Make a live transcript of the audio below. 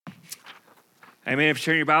Amen. If you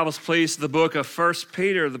turn your Bibles, please, to the book of 1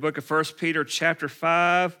 Peter, chapter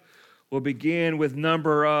 5. We'll begin with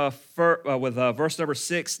verse number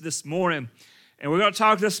 6 this morning. And we're going to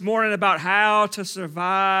talk this morning about how to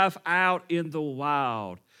survive out in the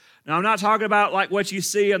wild. Now, I'm not talking about like what you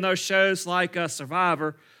see in those shows like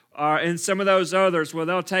Survivor and some of those others where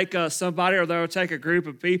they'll take somebody or they'll take a group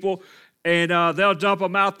of people and they'll dump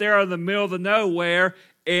them out there in the middle of the nowhere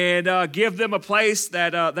and give them a place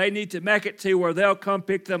that they need to make it to where they'll come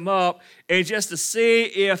pick them up and just to see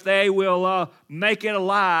if they will make it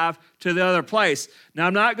alive to the other place. Now,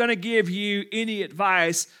 I'm not going to give you any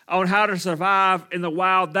advice on how to survive in the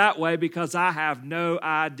wild that way because I have no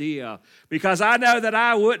idea. Because I know that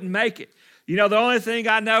I wouldn't make it. You know, the only thing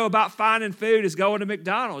I know about finding food is going to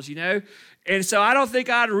McDonald's, you know. And so I don't think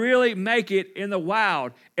I'd really make it in the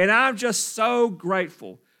wild. And I'm just so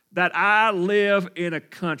grateful that I live in a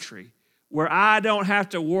country where I don't have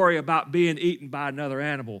to worry about being eaten by another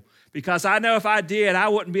animal. Because I know if I did, I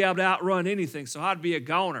wouldn't be able to outrun anything, so I'd be a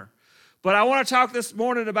goner. But I want to talk this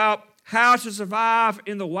morning about how to survive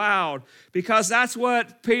in the wild, because that's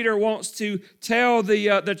what Peter wants to tell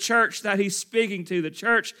the church that he's speaking to, the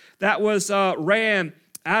church that was ran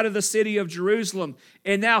out of the city of Jerusalem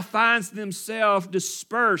and now finds themselves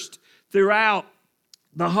dispersed throughout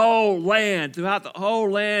the whole land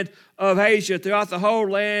of Asia, throughout the whole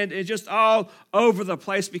land, and just all over the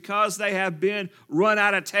place because they have been run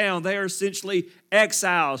out of town. They are essentially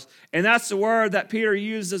exiles. And that's the word that Peter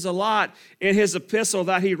uses a lot in his epistle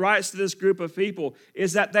that he writes to this group of people,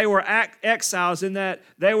 is that they were exiles in that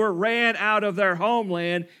they were ran out of their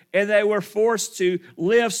homeland and they were forced to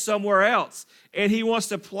live somewhere else. And he wants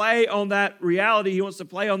to play on that reality. He wants to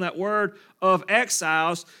play on that word of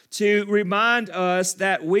exiles to remind us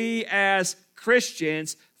that we as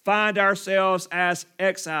Christians find ourselves as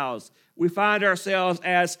exiles. We find ourselves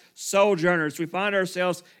as sojourners. We find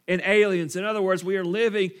ourselves in aliens. In other words, we are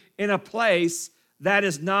living in a place that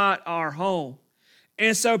is not our home.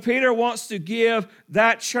 And so Peter wants to give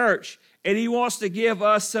that church, and he wants to give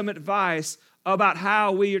us some advice about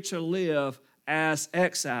how we are to live as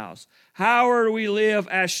exiles. How are we live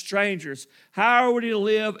as strangers? How are we to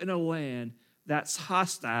live in a land that's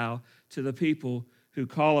hostile to the people who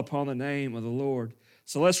call upon the name of the Lord?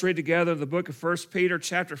 So let's read together the book of 1 Peter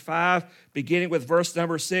chapter 5, beginning with verse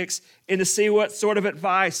number 6, and to see what sort of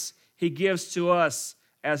advice he gives to us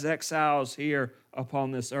as exiles here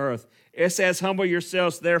upon this earth. It says, "Humble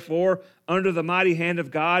yourselves, therefore, under the mighty hand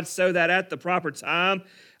of God, so that at the proper time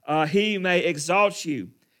he may exalt you.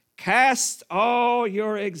 Cast all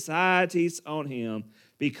your anxieties on him,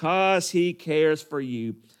 because he cares for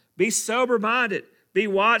you. Be sober-minded, be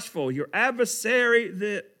watchful. Your adversary,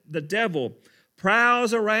 the devil,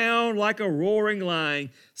 prowls around like a roaring lion,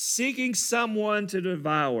 seeking someone to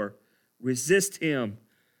devour. Resist him,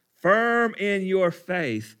 firm in your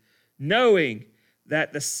faith, knowing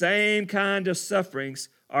that the same kind of sufferings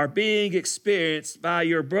are being experienced by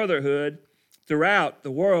your brotherhood throughout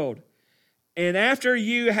the world. And after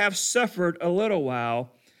you have suffered a little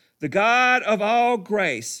while, the God of all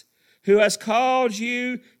grace, who has called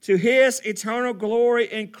you to his eternal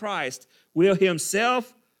glory in Christ, will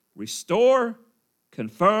himself restore,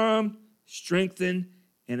 confirm, strengthen,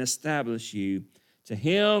 and establish you. To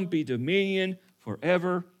him be dominion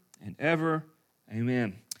forever and ever.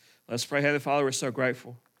 Amen." Let's pray. Heavenly Father, we're so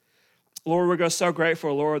grateful. Lord, we're so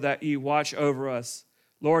grateful, Lord, that you watch over us.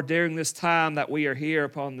 Lord, during this time that we are here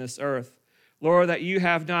upon this earth. Lord, that you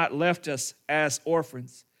have not left us as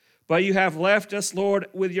orphans, but you have left us, Lord,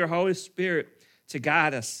 with your Holy Spirit to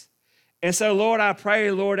guide us. And so, Lord, I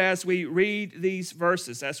pray, Lord, as we read these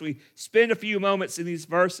verses, as we spend a few moments in these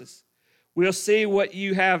verses, we'll see what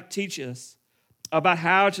you have to teach us about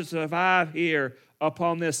how to survive here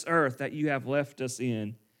upon this earth that you have left us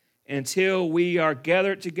in until we are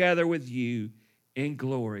gathered together with you in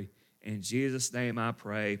glory. In Jesus' name I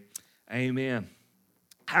pray, amen.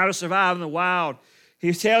 How to survive in the wild.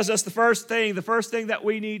 He tells us the first thing that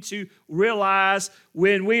we need to realize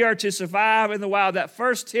when we are to survive in the wild, that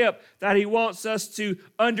first tip that he wants us to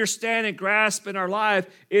understand and grasp in our life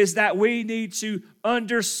is that we need to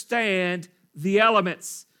understand the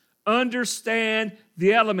elements. Understand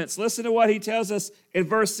the elements. Listen to what he tells us in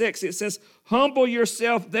verse 6. It says, "Humble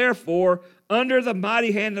yourself, therefore, under the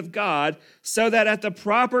mighty hand of God, so that at the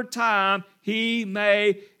proper time he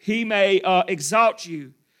may exalt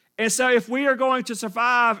you." And so if we are going to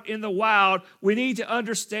survive in the wild, we need to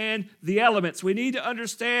understand the elements. We need to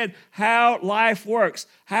understand how life works,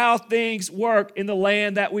 how things work in the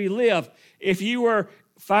land that we live. If you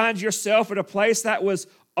find yourself in a place that was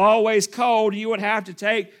always cold, you would have to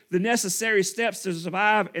take the necessary steps to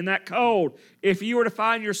survive in that cold. If you were to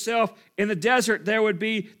find yourself in the desert, there would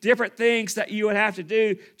be different things that you would have to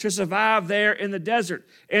do to survive there in the desert.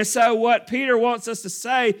 And so what Peter wants us to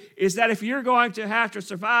say is that if you're going to have to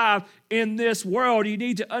survive in this world, you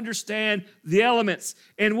need to understand the elements.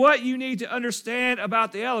 And what you need to understand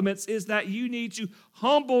about the elements is that you need to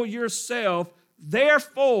humble yourself,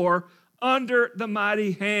 therefore, under the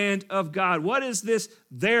mighty hand of God. What is this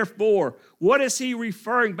therefore? What is he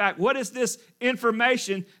referring back? What is this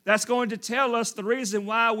information that's going to tell us the reason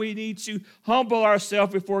why we need to humble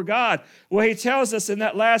ourselves before God? Well, he tells us in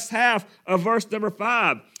that last half of verse number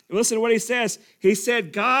 5. Listen to what he says. He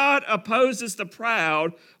said, God opposes the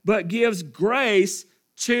proud, but gives grace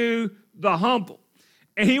to the humble.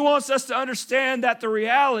 And he wants us to understand that the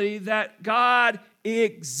reality that God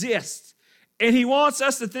exists. And he wants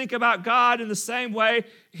us to think about God in the same way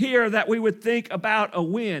here that we would think about a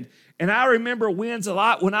wind. And I remember winds a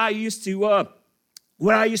lot when I used to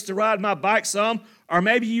ride my bike some, or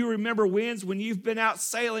maybe you remember winds when you've been out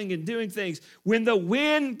sailing and doing things. When the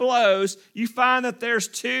wind blows, you find that there's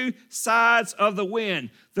two sides of the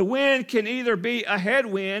wind. The wind can either be a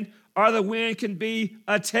headwind or the wind can be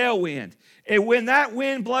a tailwind. And when that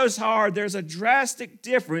wind blows hard, there's a drastic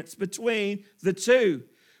difference between the two.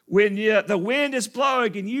 When the wind is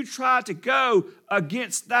blowing and you try to go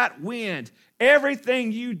against that wind,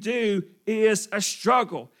 everything you do is a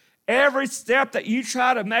struggle. Every step that you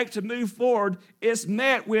try to make to move forward is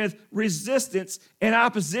met with resistance and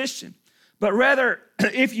opposition. But rather,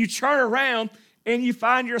 if you turn around and you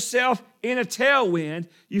find yourself in a tailwind,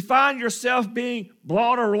 you find yourself being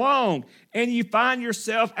blown along, and you find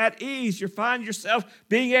yourself at ease. You find yourself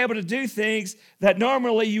being able to do things that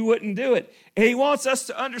normally you wouldn't do it. And he wants us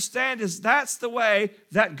to understand is that's the way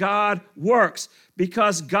that God works,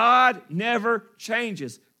 because God never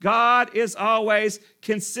changes. God is always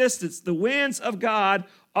consistent. The winds of God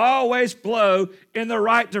always blow in the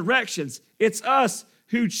right directions. It's us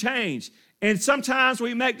who change. And sometimes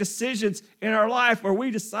we make decisions in our life where we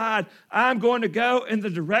decide, I'm going to go in the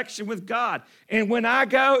direction with God. And when I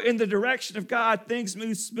go in the direction of God, things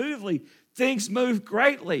move smoothly. Things move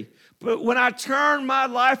greatly. But when I turn my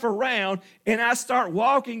life around and I start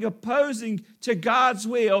walking opposing to God's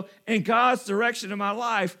will and God's direction in my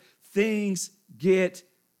life, things get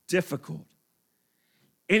difficult.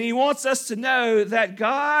 And he wants us to know that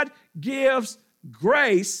God gives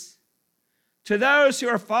grace to those who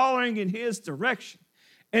are following in his direction.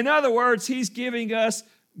 In other words, he's giving us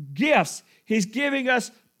gifts. He's giving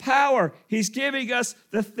us power. He's giving us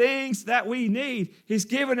the things that we need. He's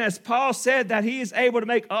given, as Paul said, that he is able to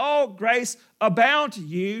make all grace abound to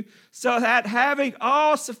you, so that having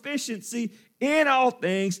all sufficiency in all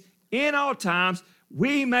things, in all times,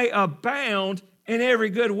 we may abound in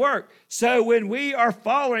every good work. So when we are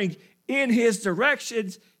following in his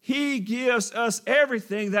directions, he gives us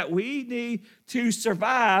everything that we need to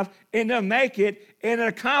survive and to make it and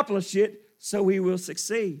accomplish it so we will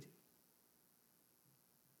succeed.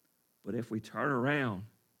 But if we turn around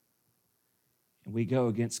and we go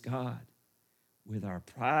against God with our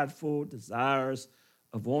prideful desires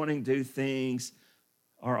of wanting to do things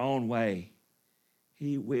our own way,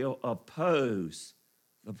 he will oppose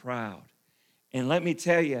the proud. And let me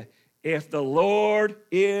tell you, if the Lord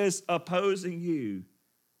is opposing you,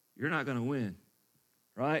 you're not going to win,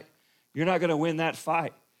 right? You're not going to win that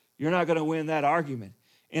fight. You're not going to win that argument.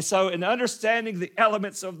 And so in understanding the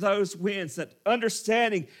elements of those winds, that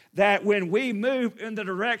understanding that when we move in the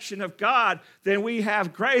direction of God, then we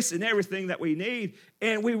have grace in everything that we need.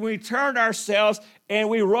 And when we turn ourselves and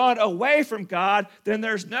we run away from God, then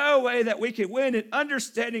there's no way that we can win. In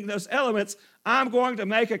understanding those elements, I'm going to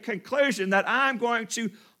make a conclusion that I'm going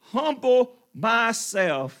to humble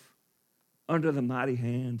myself under the mighty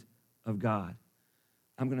hand of God.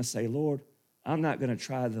 I'm going to say, Lord, I'm not going to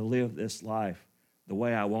try to live this life the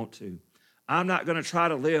way I want to. I'm not going to try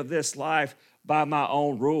to live this life by my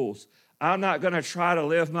own rules. I'm not going to try to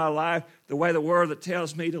live my life the way the word that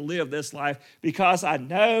tells me to live this life, because I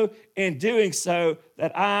know in doing so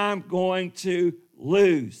that I'm going to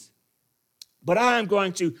lose. But I'm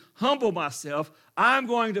going to humble myself. I'm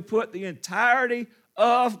going to put the entirety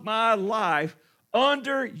of my life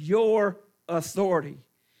under your authority.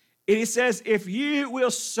 And he says, if you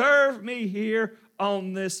will serve me here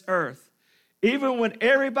on this earth, even when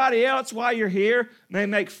everybody else while you're here may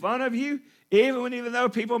make fun of you, even though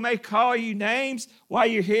people may call you names while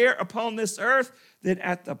you're here upon this earth, then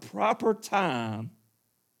at the proper time,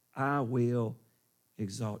 I will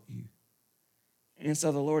exalt you. And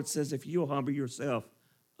so the Lord says, if you'll humble yourself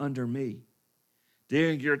under me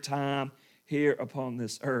during your time here upon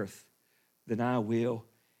this earth, then I will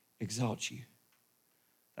exalt you.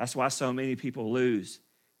 That's why so many people lose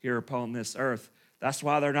here upon this earth. That's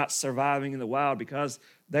why they're not surviving in the wild, because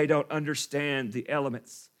they don't understand the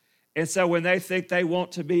elements. And so when they think they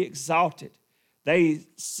want to be exalted, they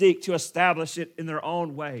seek to establish it in their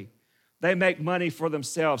own way. They make money for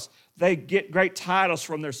themselves. They get great titles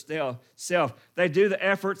from their self. They do the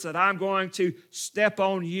efforts that I'm going to step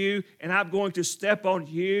on you, and I'm going to step on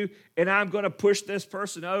you, and I'm going to push this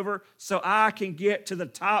person over so I can get to the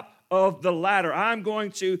top of the ladder. I'm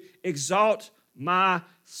going to exalt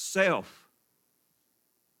myself.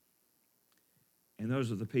 And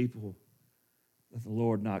those are the people that the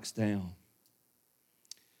Lord knocks down.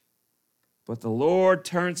 But the Lord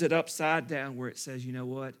turns it upside down where it says, you know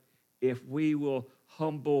what? If we will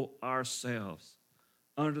humble ourselves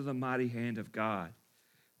under the mighty hand of God,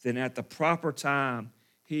 then at the proper time,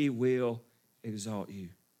 He will exalt you.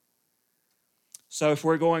 So if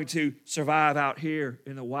we're going to survive out here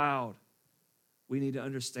in the wild, we need to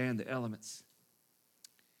understand the elements.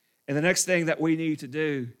 And the next thing that we need to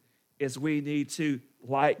do is we need to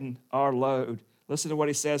lighten our load. Listen to what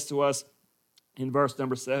He says to us in verse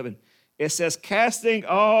number 7. It says, casting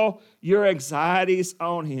all your anxieties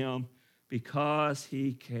on Him because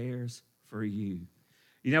He cares for you.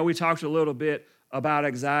 You know, we talked a little bit about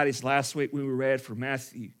anxieties last week when we read from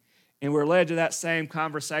Matthew. And we're led to that same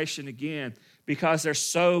conversation again because there's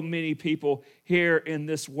so many people here in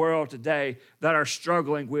this world today that are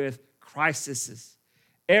struggling with crises.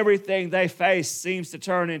 Everything they face seems to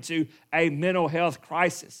turn into a mental health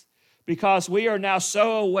crisis because we are now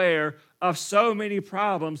so aware of so many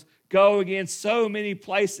problems going in so many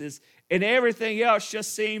places, and everything else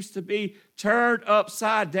just seems to be turned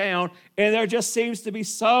upside down, and there just seems to be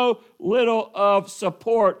so little of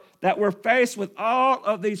support that we're faced with all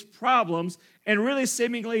of these problems and really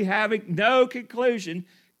seemingly having no conclusion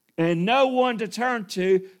and no one to turn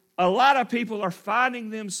to. A lot of people are finding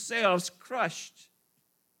themselves crushed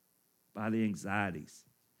by the anxieties.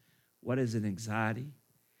 What is an anxiety?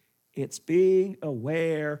 It's being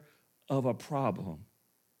aware of a problem,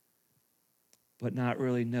 but not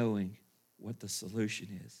really knowing what the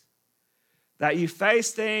solution is. That you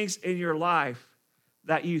face things in your life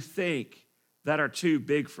that you think that are too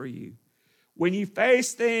big for you. When you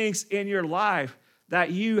face things in your life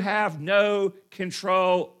that you have no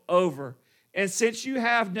control over. And since you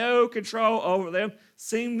have no control over them,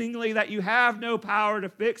 seemingly that you have no power to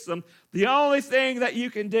fix them, the only thing that you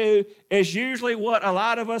can do is usually what a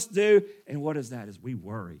lot of us do. And what is that? Is we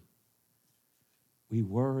worry. We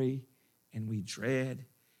worry and we dread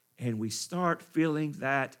and we start feeling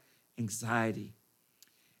that anxiety.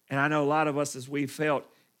 And I know a lot of us, as we felt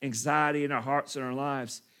anxiety in our hearts and our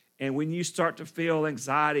lives, and when you start to feel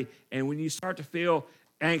anxiety and when you start to feel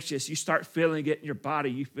anxious, you start feeling it in your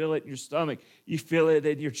body, you feel it in your stomach, you feel it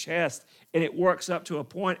in your chest, and it works up to a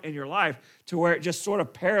point in your life to where it just sort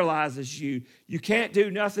of paralyzes you. You can't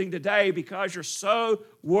do nothing today because you're so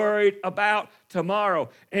worried about tomorrow.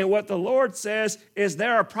 And what the Lord says is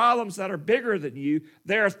there are problems that are bigger than you.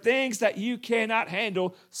 There are things that you cannot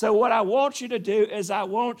handle. So what I want you to do is I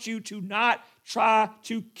want you to not try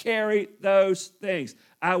to carry those things.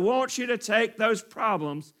 I want you to take those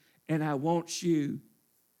problems and I want you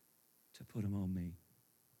to put them on me.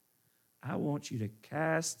 I want you to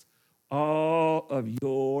cast all of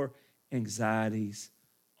your anxieties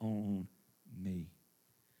on me.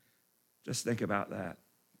 Just think about that.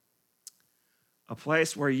 A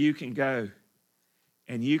place where you can go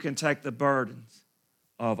and you can take the burdens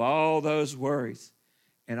of all those worries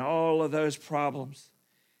and all of those problems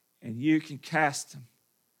and you can cast them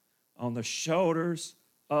on the shoulders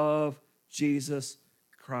of Jesus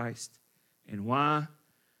Christ. And why?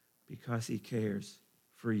 Because He cares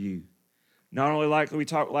for you. Not only like we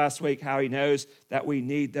talked last week, how He knows that we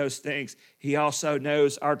need those things, He also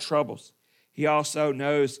knows our troubles. He also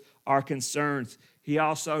knows our concerns. He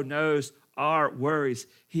also knows our worries.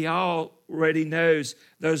 He already knows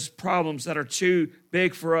those problems that are too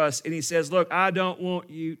big for us. And He says, look, I don't want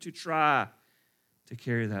you to try to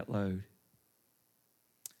carry that load.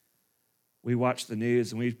 We watch the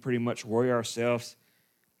news and we pretty much worry ourselves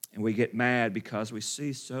and we get mad because we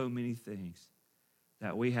see so many things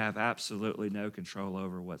that we have absolutely no control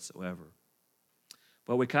over whatsoever.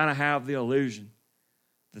 But we kind of have the illusion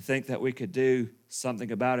to think that we could do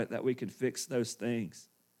something about it, that we could fix those things.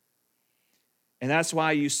 And that's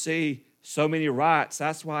why you see so many riots.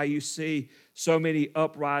 That's why you see so many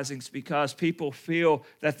uprisings, because people feel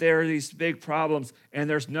that there are these big problems and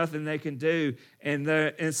there's nothing they can do.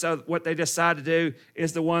 And so what they decide to do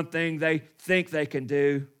is the one thing they think they can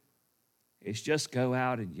do is just go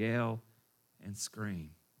out and yell and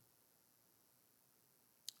scream.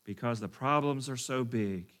 Because the problems are so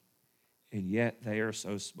big, and yet they are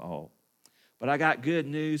so small. But I got good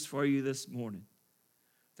news for you this morning,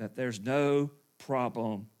 that there's no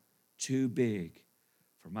problem too big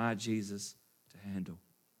for my Jesus to handle.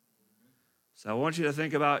 So I want you to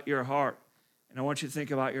think about your heart, and I want you to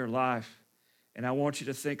think about your life, and I want you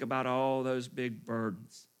to think about all those big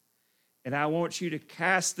burdens. And I want you to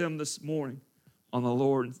cast them this morning on the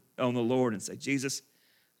Lord and say, Jesus,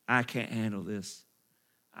 I can't handle this.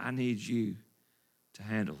 I need you to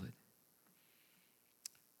handle it.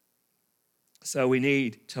 So we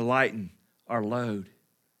need to lighten our load.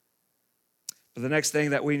 But the next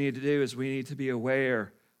thing that we need to do is we need to be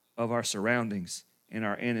aware of our surroundings and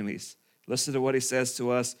our enemies. Listen to what he says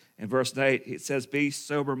to us in verse 8. It says, be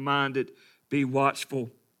sober-minded, be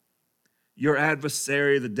watchful. Your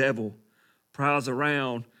adversary, the devil, prowls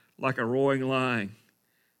around like a roaring lion,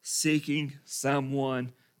 seeking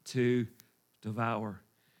someone to devour.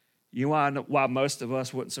 You know why most of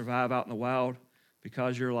us wouldn't survive out in the wild?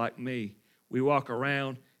 Because you're like me. We walk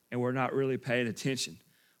around and we're not really paying attention.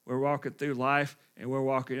 We're walking through life and we're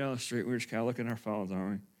walking down the street. We're just kind of looking at our phones,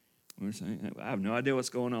 aren't we? We're saying, I have no idea what's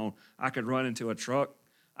going on. I could run into a truck.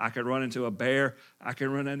 I could run into a bear. I could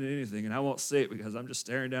run into anything, and I won't see it because I'm just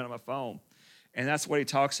staring down at my phone. And that's what he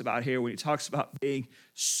talks about here when he talks about being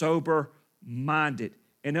sober-minded.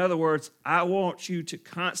 In other words, I want you to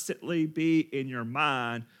constantly be in your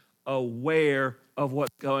mind aware of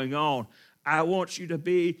what's going on. I want you to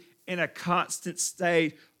be in a constant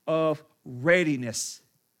state of readiness,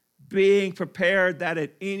 being prepared that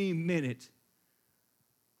at any minute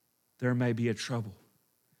there may be a trouble.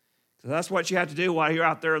 So that's what you have to do while you're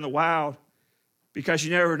out there in the wild, because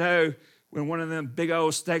you never know when one of them big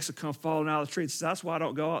old snakes will come falling out of the trees. So that's why I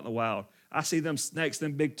don't go out in the wild. I see them snakes,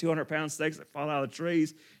 them big 200-pound snakes that fall out of the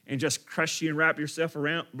trees and just crush you and wrap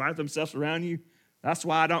themselves around you. That's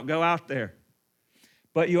why I don't go out there.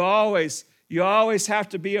 But you always have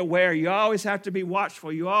to be aware. You always have to be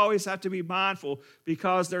watchful. You always have to be mindful,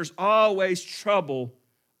 because there's always trouble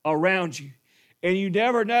around you. And you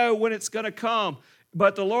never know when it's going to come.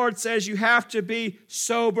 But the Lord says you have to be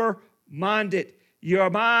sober-minded. Your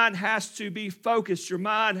mind has to be focused. Your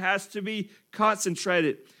mind has to be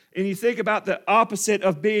concentrated. And you think about the opposite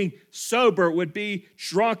of being sober would be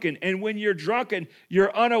drunken. And when you're drunken,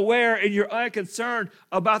 you're unaware and you're unconcerned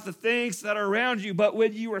about the things that are around you. But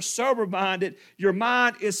when you are sober-minded, your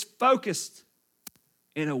mind is focused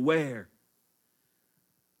and aware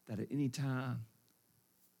that at any time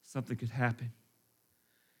something could happen.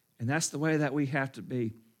 And that's the way that we have to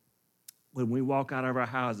be when we walk out of our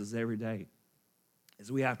houses every day,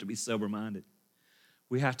 is we have to be sober-minded.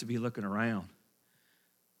 We have to be looking around.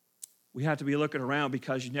 We have to be looking around,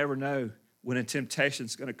 because you never know when a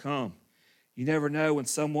temptation's going to come. You never know when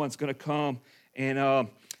someone's going to come and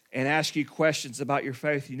ask you questions about your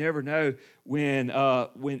faith. You never know when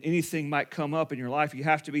anything might come up in your life. You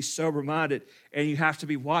have to be sober-minded, and you have to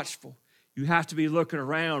be watchful. You have to be looking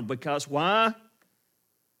around, because why?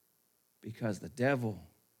 Because the devil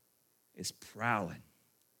is prowling.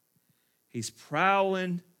 He's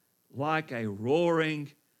prowling like a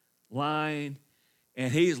roaring lion,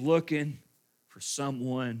 and he's looking for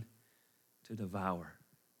someone to devour.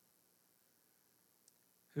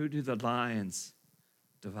 Who do the lions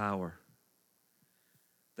devour?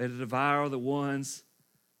 They devour the ones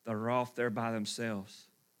that are off there by themselves.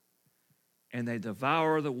 And they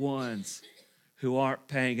devour the ones who aren't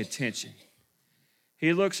paying attention.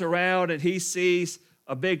 He looks around and he sees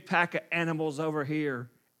a big pack of animals over here,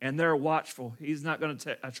 and they're watchful. He's not going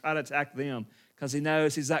to try to attack them, because he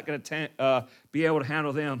knows he's not going to be able to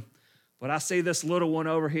handle them. But I see this little one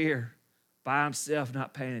over here by himself,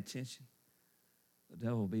 not paying attention. The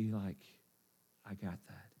devil will be like, I got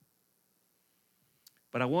that.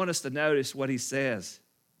 But I want us to notice what he says.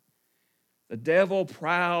 The devil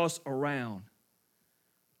prowls around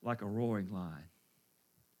like a roaring lion.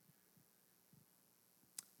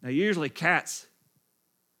 Now, usually cats,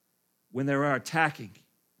 when they are attacking,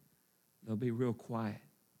 they'll be real quiet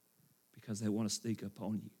because they want to sneak up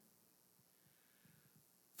on you.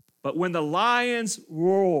 But when the lions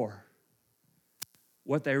roar,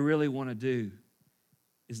 what they really want to do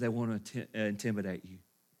is they want to intimidate you.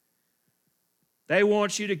 They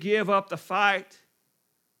want you to give up the fight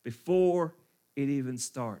before it even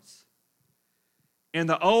starts. And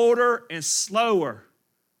the older and slower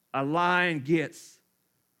a lion gets,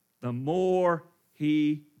 the more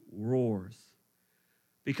he roars.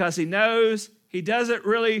 Because he knows he doesn't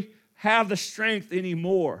really have the strength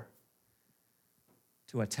anymore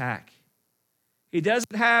to attack. He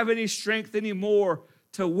doesn't have any strength anymore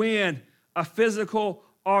to win a physical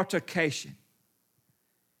altercation.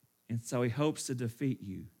 And so he hopes to defeat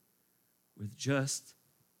you with just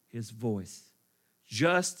his voice,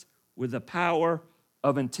 just with the power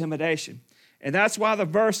of intimidation. And that's why the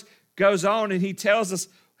verse goes on and he tells us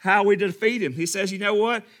how we defeat him. He says, you know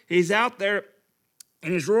what? He's out there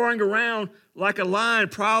and he's roaring around like a lion,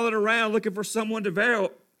 prowling around looking for someone to devour.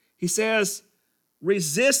 He says,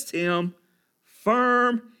 resist him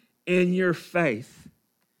firm in your faith.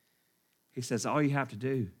 He says, all you have to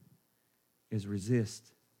do is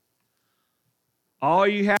resist. All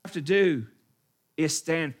you have to do is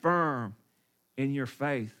stand firm in your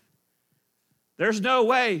faith. There's no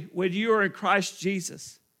way when you are in Christ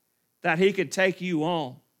Jesus that he can take you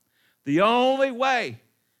on. The only way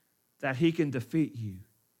that he can defeat you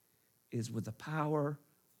is with the power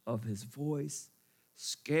of his voice,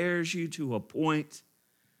 scares you to a point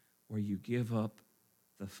where you give up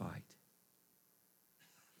the fight.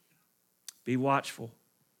 Be watchful,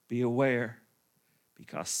 be aware,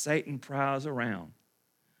 because Satan prowls around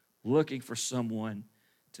looking for someone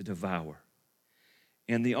to devour.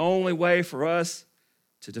 And the only way for us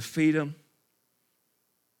to defeat him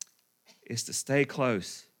is to stay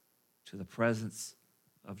close to the presence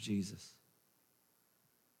of Jesus.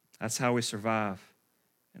 That's how we survive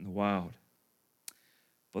in the wild.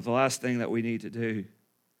 But the last thing that we need to do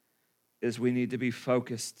is we need to be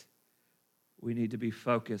focused. We need to be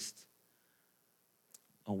focused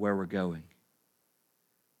on where we're going.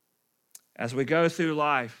 As we go through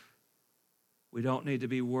life, we don't need to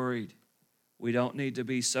be worried. We don't need to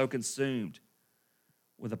be so consumed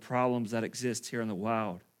with the problems that exist here in the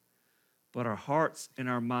wild. But our hearts and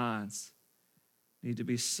our minds need to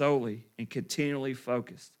be solely and continually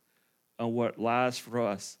focused on what lies for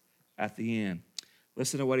us at the end.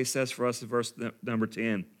 Listen to what he says for us in verse number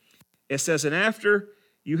 10. It says, and after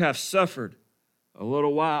you have suffered a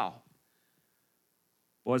little while.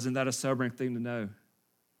 Wasn't that a sobering thing to know?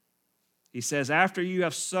 He says, after you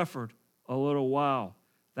have suffered a little while.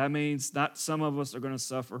 That means not some of us are going to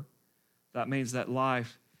suffer. That means that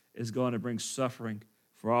life is going to bring suffering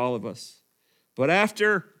for all of us. But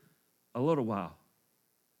after a little while,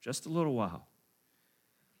 just a little while,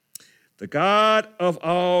 the God of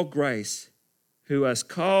all grace, who has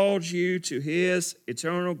called you to his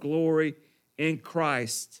eternal glory in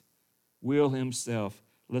Christ, will himself,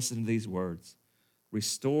 listen to these words,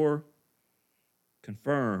 restore,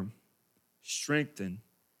 confirm, strengthen,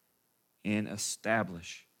 and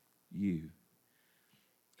establish you.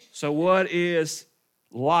 So what is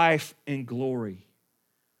life in glory?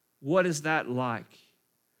 What is that like?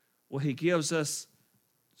 Well, he gives us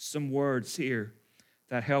some words here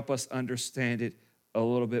that help us understand it a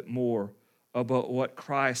little bit more about what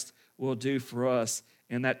Christ will do for us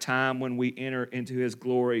in that time when we enter into his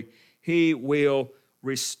glory. He will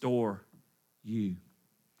restore you.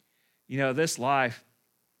 You know, this life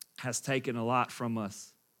has taken a lot from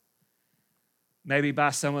us. Maybe by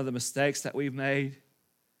some of the mistakes that we've made.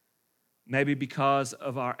 Maybe because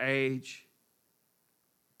of our age.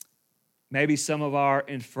 Maybe some of our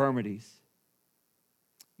infirmities.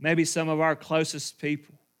 Maybe some of our closest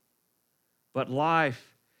people. But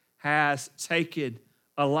life has taken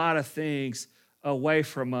a lot of things away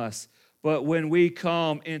from us. But when we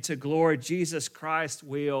come into glory, Jesus Christ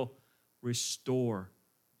will restore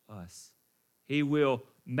us. He will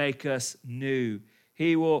make us new.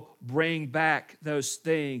 He will bring back those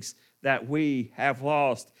things that we have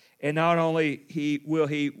lost. And not only will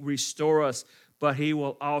he restore us, but he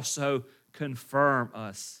will also confirm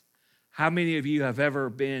us. How many of you have ever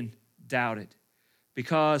been doubted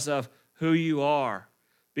because of who you are,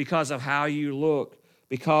 because of how you look,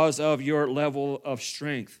 because of your level of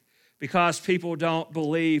strength, because people don't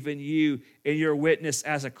believe in you, in your witness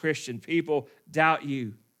as a Christian? People doubt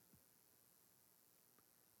you.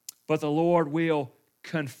 But the Lord will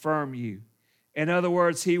confirm you. In other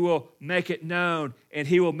words, he will make it known and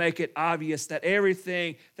he will make it obvious that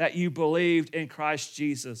everything that you believed in Christ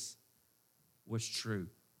Jesus was true.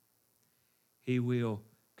 He will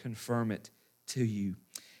confirm it to you.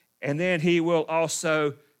 And then he will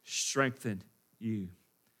also strengthen you.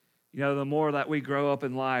 You know, the more that we grow up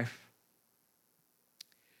in life,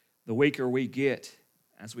 the weaker we get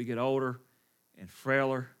as we get older and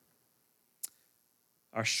frailer.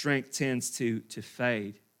 Our strength tends to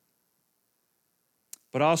fade.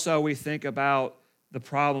 But also we think about the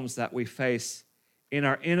problems that we face in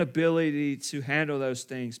our inability to handle those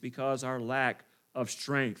things because our lack of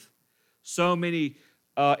strength. So many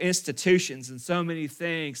institutions and so many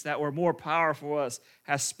things that were more powerful for us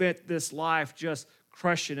have spent this life just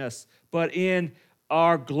crushing us. But in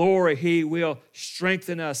our glory, he will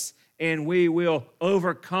strengthen us and we will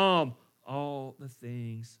overcome all the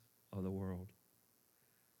things of the world.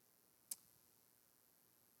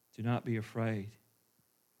 Do not be afraid,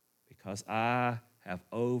 because I have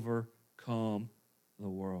overcome the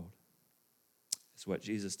world. That's what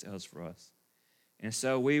Jesus tells for us. And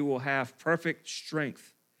so we will have perfect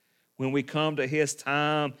strength when we come to his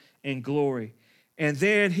time and glory. And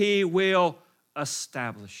then he will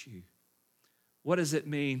establish you. What does it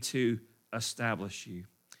mean to establish you?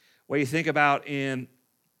 Well, you think about in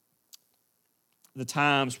the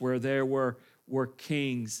times where there were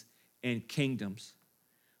kings and kingdoms.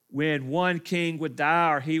 When one king would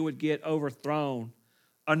die or he would get overthrown,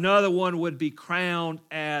 another one would be crowned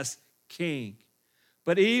as king.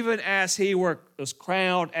 But even as he was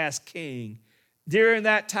crowned as king, during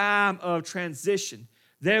that time of transition,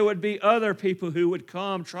 there would be other people who would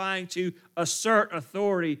come trying to assert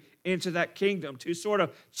authority into that kingdom, to sort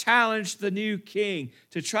of challenge the new king,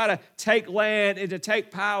 to try to take land and to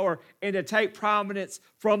take power and to take prominence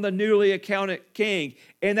from the newly accounted king.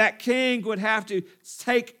 And that king would have to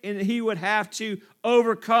he would have to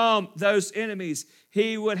overcome those enemies.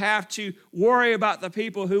 He would have to worry about the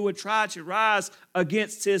people who would try to rise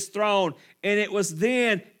against his throne. And it was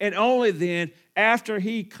then and only then, after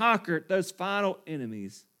he conquered those final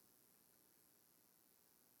enemies,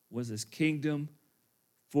 was his kingdom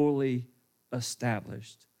fully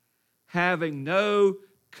established, having no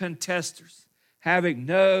contesters, having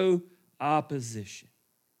no opposition.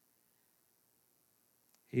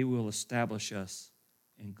 He will establish us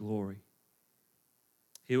in glory.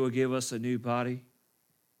 He will give us a new body.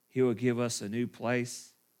 He will give us a new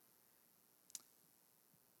place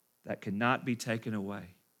that cannot be taken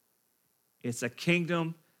away. It's a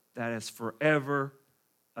kingdom that is forever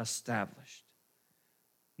established,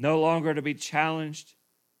 no longer to be challenged,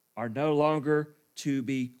 are no longer to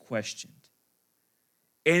be questioned.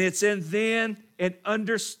 And it's in then an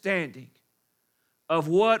understanding of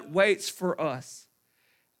what waits for us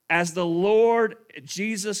as the Lord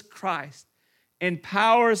Jesus Christ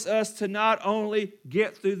empowers us to not only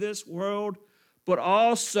get through this world, but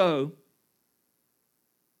also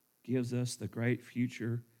gives us the great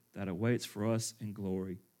future that awaits for us in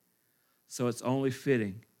glory. So it's only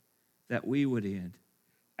fitting that we would end,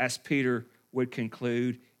 as Peter would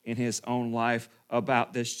conclude in his own life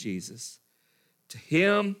about this Jesus. To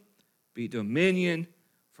him be dominion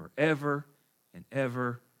forever and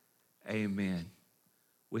ever. Amen.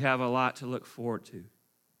 We have a lot to look forward to.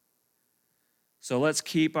 So let's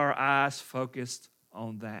keep our eyes focused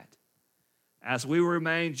on that. As we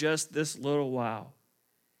remain just this little while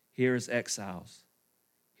here as exiles,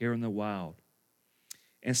 here in the wild.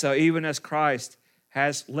 And so even as Christ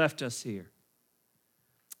has left us here,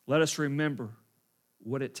 let us remember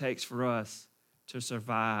what it takes for us to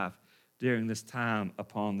survive during this time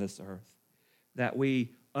upon this earth. That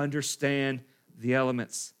we understand the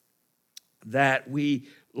elements, that we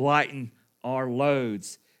lighten our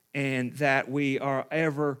loads, and that we are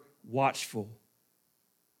ever watchful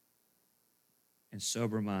and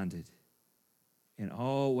sober-minded, and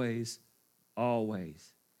always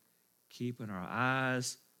keeping our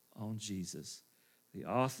eyes on Jesus, the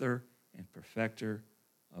author and perfecter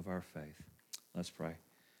of our faith. Let's pray.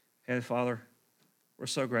 Heavenly Father, we're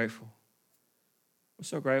so grateful. We're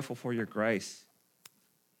so grateful for your grace.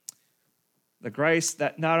 The grace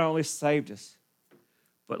that not only saved us,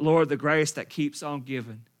 but Lord, the grace that keeps on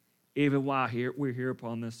giving, even while we're here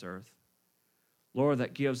upon this earth. Lord,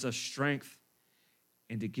 that gives us strength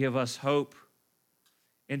and to give us hope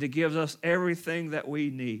and to give us everything that we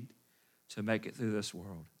need to make it through this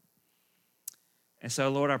world. And so,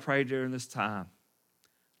 Lord, I pray during this time,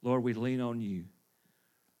 Lord, we lean on you.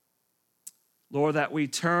 Lord, that we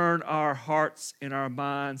turn our hearts and our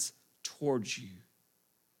minds towards you.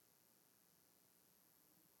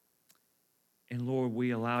 And Lord,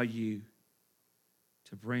 we allow you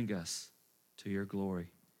to bring us to your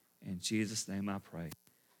glory. In Jesus' name I pray.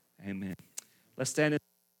 Amen. Let's stand.